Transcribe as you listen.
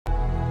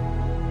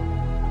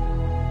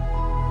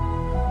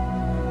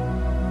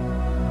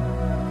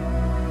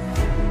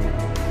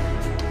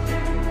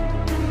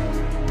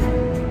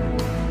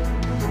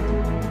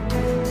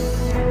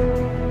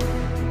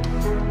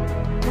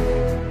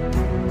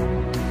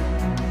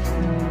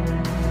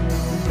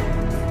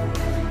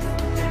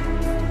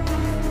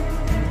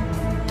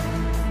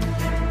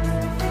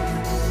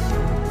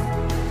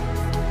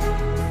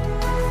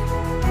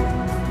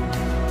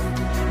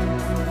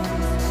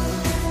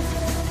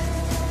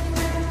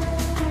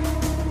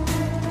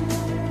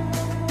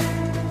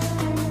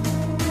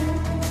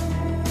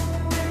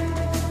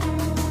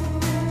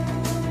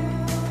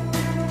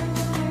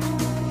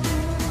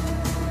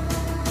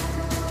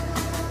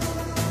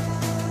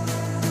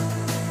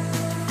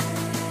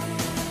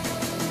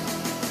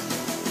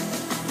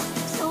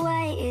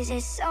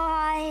it so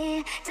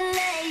hard to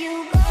let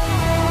you go?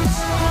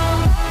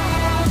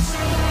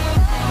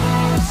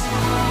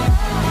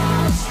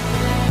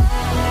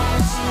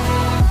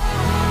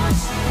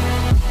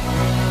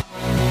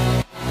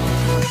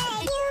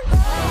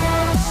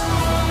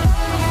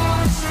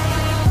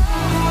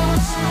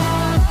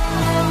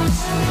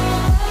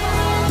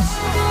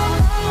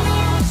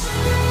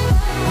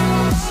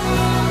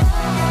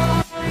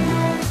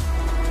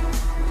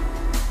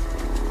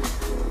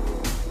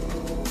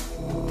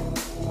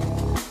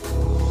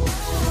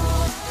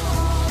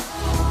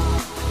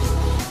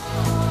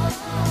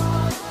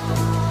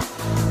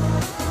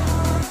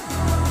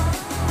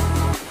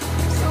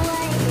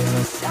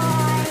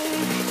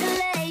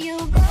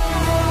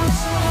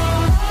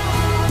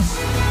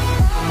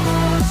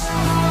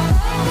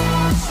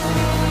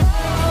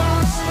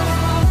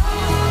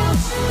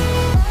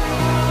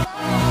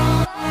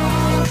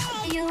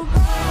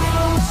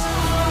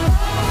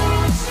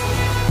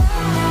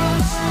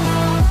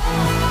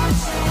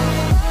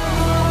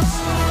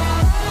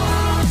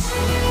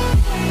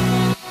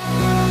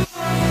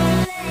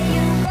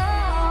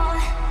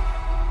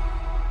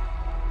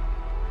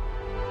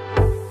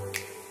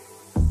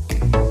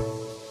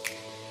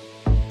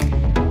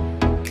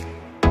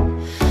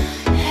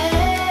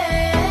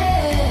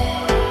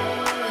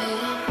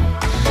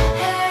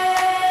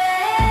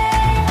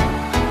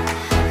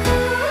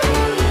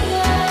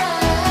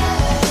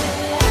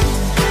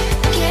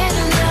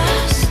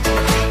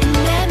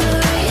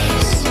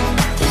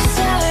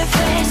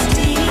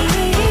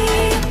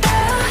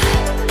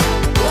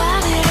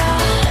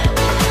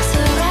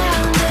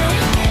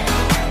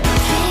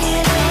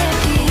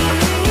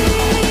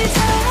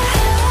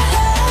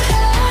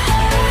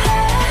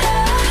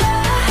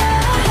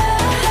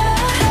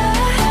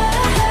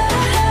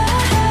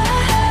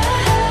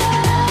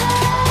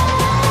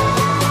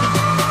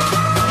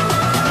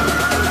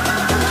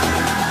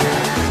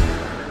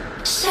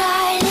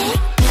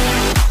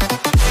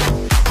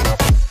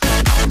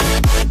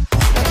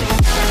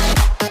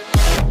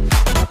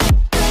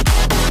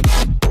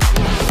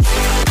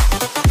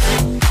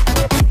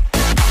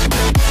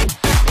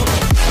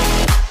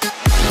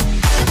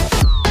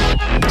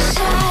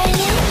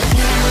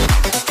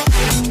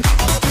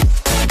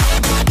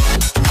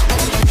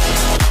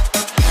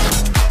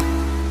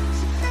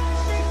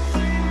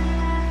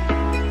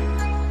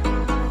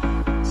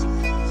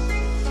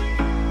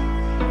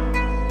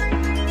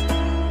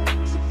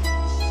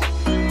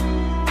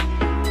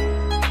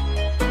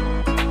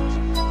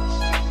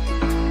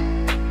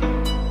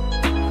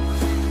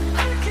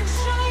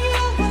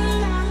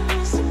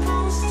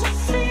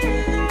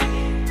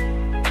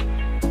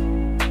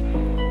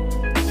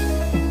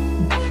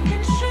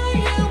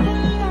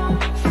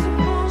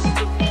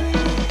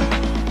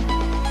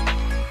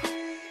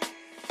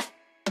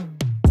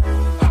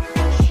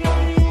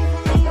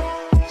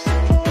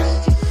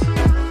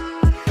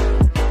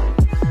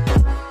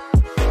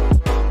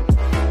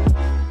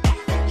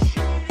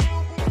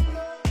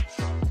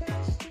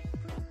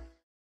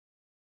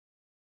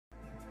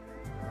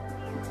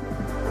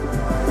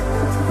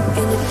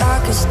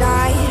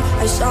 Night,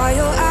 I saw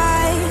your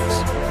eyes,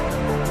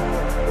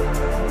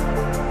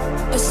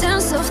 a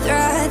sense of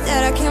threat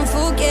that I can't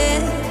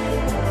forget.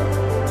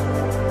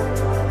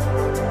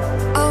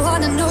 I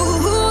wanna know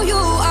who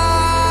you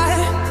are.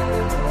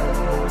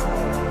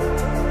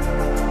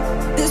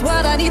 This is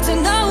what I need to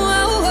know.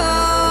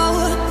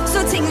 So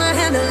take my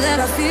hand and let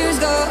our fears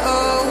go.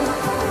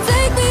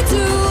 Take me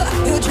to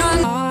your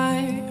trying.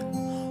 I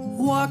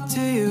walk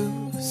to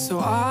you so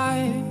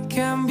I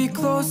can be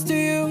close to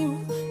you.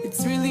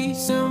 It's really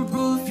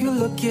simple if you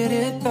look at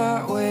it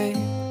that way.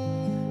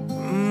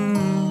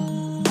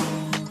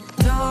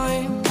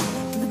 Time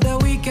that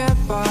we get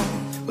by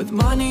with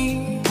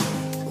money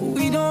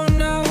we don't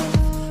know.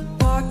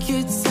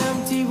 Pockets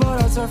empty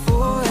but hearts are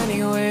full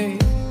anyway.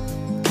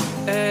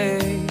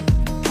 Hey,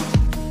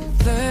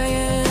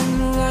 playing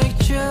like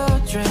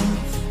children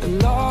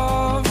and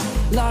love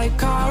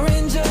like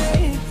R&J.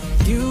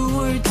 You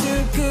were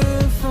too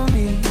good for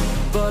me,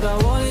 but I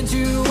wanted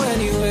you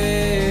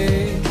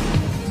anyway.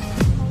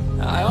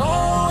 I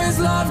always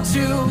loved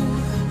you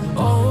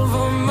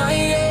over my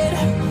head,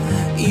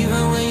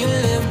 even when you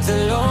lived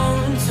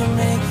alone to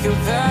make your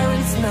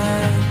parents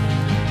mad.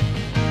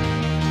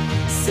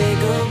 Say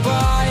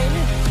goodbye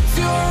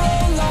to your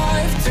old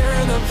life,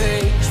 turn the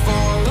page,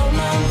 follow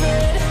my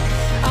bed.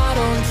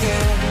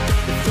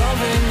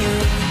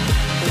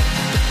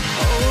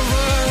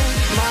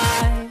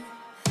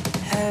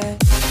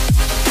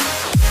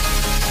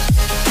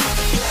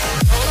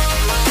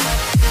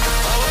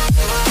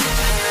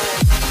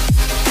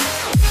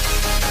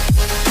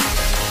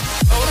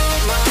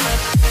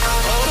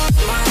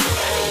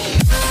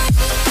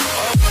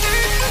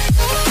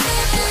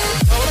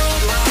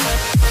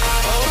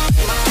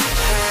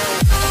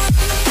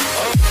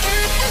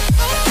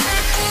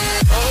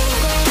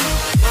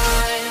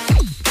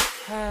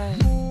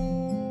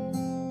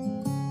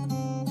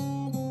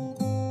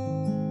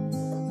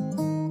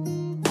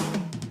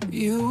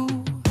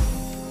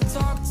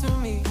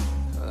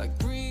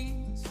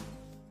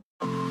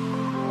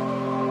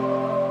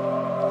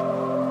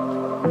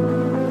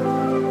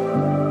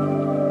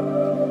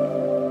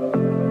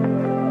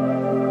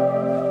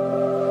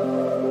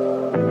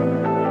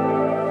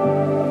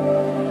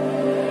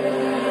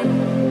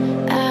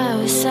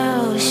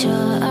 sure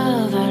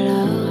of our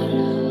love.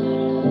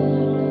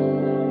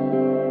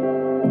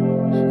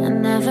 I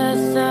never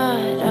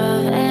thought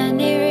of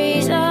any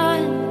reason,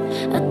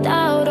 a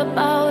doubt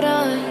about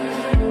us,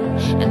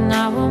 and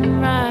now I'm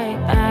right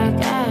back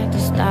at the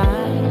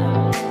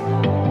start.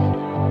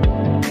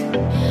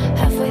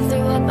 Halfway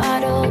through a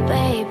bottle,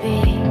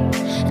 baby,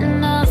 and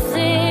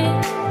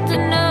nothing's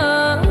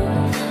enough.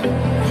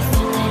 I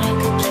thought that I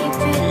could keep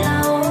it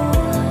low.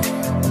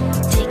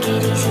 Take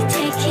it easy,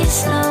 take it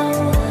slow.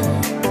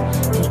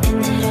 We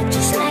ended up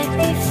just like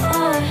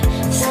before,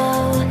 so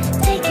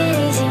take it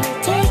easy,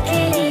 take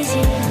it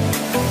easy. I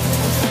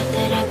thought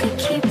that I could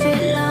keep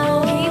it low.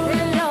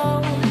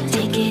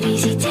 Take it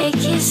easy, take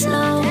it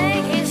slow.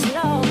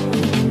 We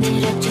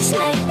ended up just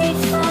like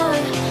before,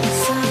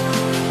 so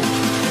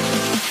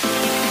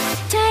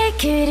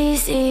take it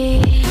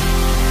easy.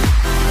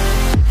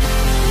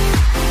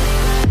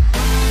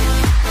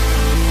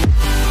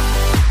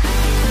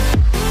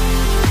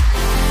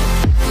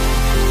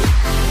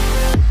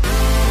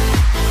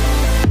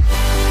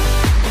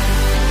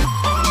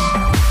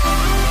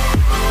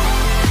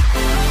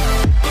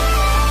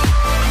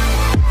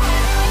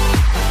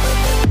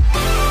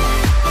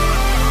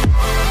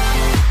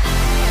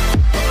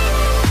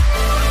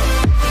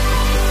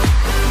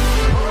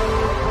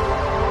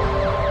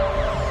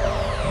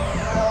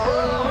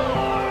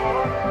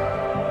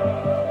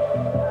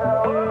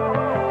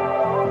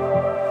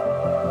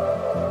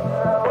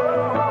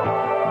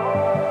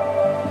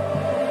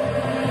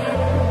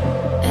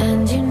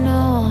 And you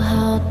know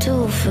how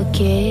to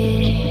forget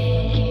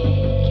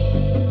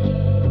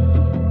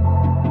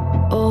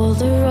all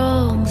the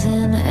wrongs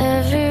and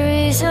every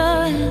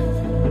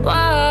reason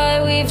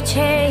why we've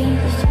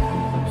changed.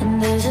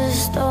 And there's a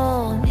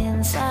storm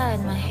inside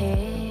my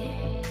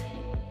head.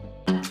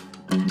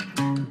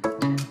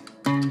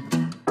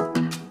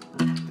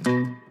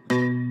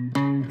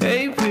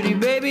 Hey pretty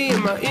baby,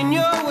 am I in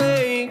your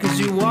way? Cause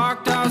you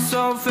walked out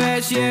so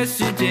fast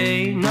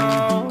yesterday.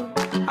 No,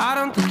 I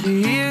don't think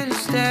you're here to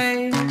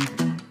stay.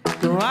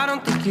 No, I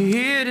don't think you're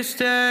here to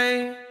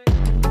stay.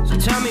 So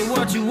tell me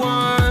what you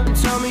want,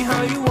 tell me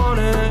how you want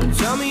it.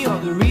 Tell me all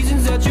the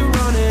reasons that you're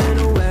running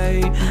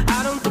away.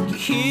 I don't think you're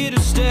here to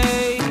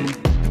stay.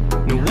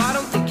 No, I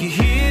don't think you're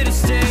here to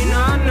stay.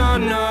 No, no,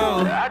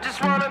 no. I just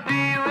wanna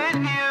be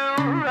with you.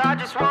 I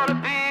just wanna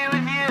be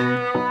with you,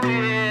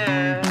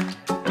 yeah.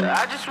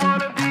 I just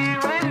wanna be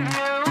with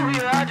you.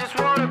 Yeah, I just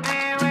wanna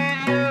be with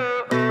you.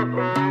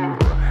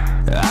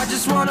 I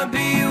just wanna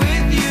be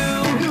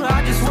with you. I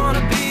just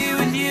wanna be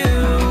with you,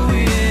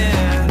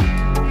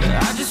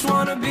 yeah. I just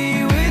wanna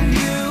be with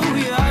you.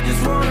 Yeah, I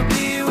just wanna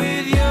be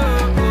with you.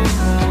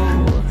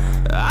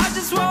 I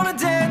just wanna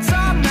dance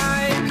all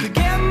night,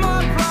 forget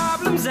my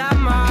problems, I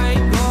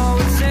might go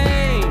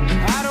insane.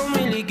 I don't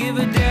really give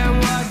a damn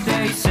what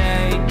they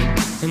say.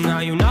 And now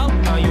you know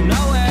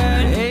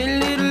it. Hey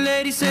little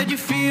lady, said you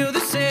feel the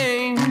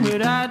same,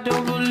 but I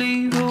don't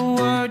believe a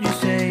word you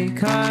say.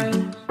 Cause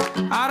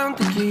I don't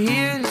think you're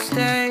here to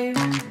stay.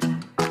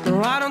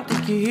 No, I don't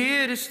think you're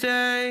here to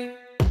stay.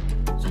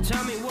 So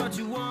tell me what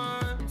you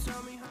want,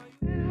 tell me how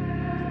you...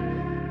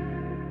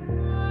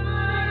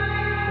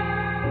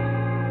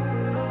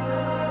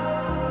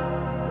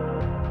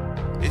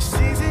 It's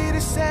easy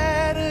to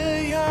set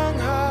a young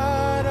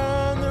heart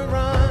on the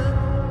run,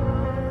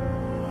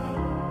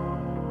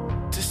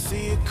 to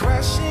see it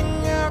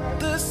crashing out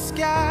the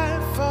sky,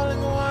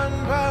 falling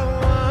one by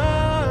one.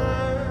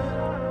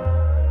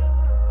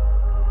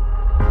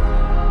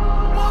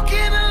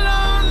 Walking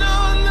alone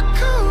on the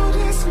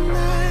coldest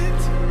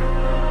night.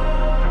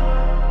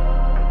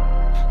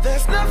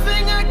 There's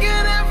nothing I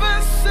can ever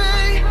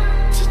say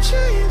to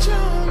change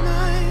your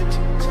mind.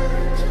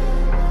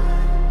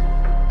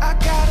 I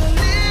gotta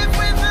live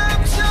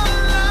without your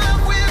love.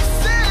 We've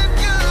said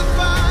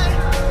goodbye.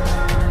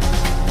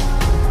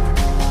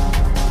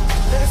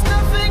 There's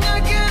nothing I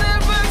can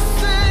ever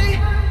say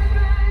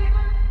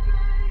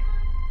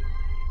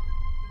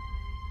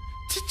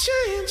to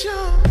change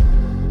your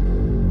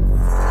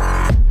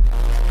mind.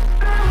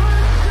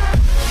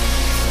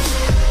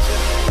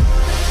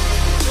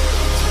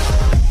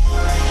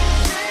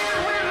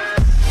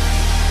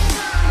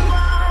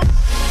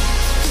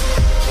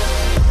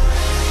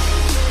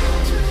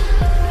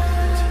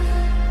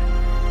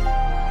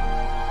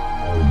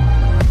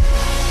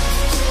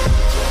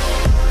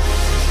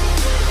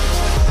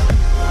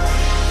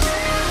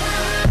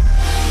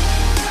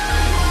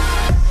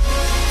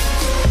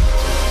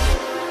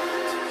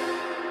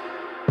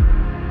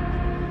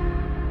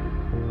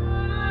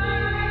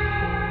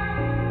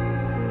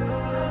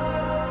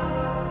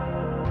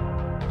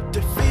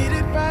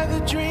 Defeated by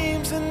the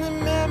dreams and the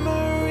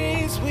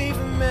memories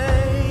we've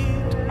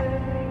made,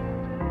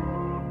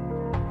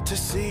 to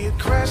see it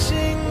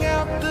crashing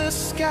out the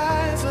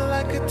skies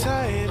like a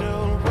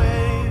tidal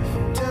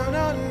wave down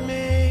on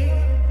me.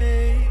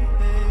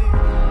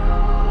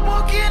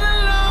 Walking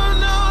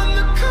alone on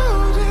the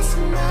coldest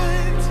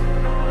night.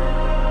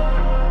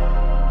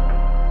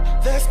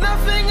 There's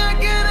nothing I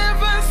can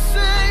ever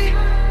say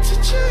to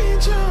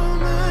change your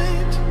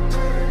mind.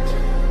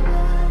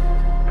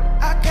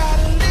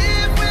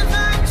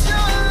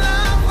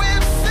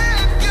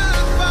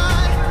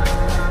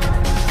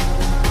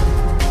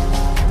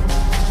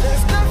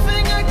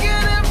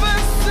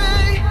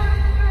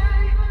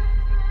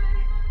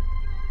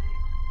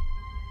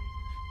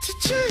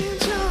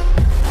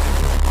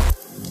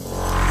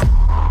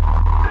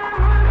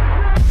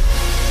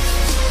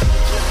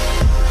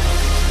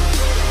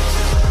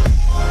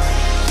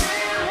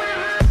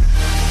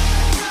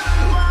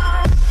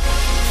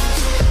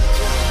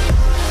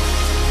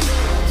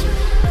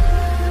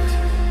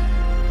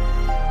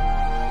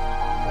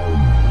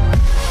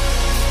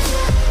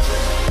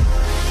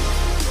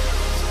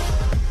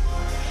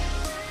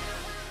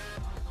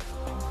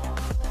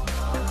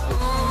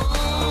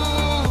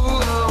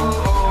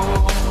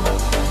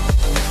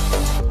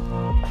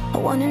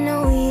 Wanna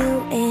know you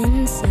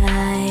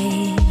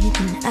inside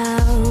and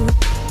out.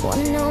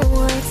 Wanna know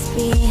what's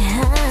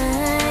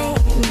behind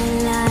the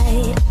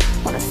light.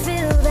 Wanna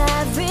feel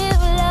that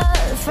real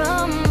love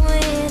from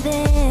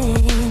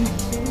within.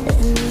 Let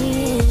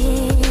me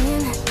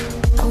in.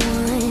 I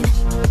want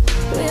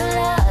real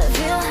love,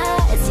 real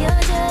hearts.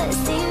 You're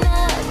just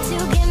enough to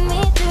get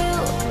me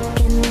through.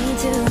 Get me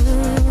through.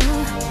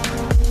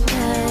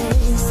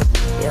 'Cause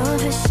you're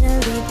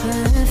officially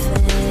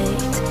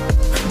perfect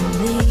for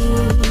me.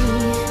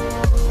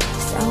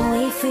 So I'll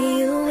wait for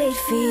you, wait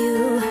for you.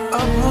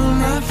 Up all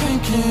night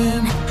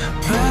thinking,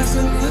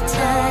 passing the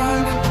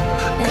time,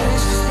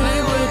 anxiously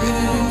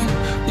waiting.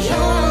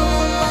 You're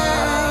on my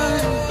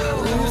mind,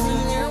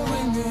 losing and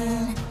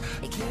winning.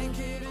 Can't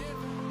get it.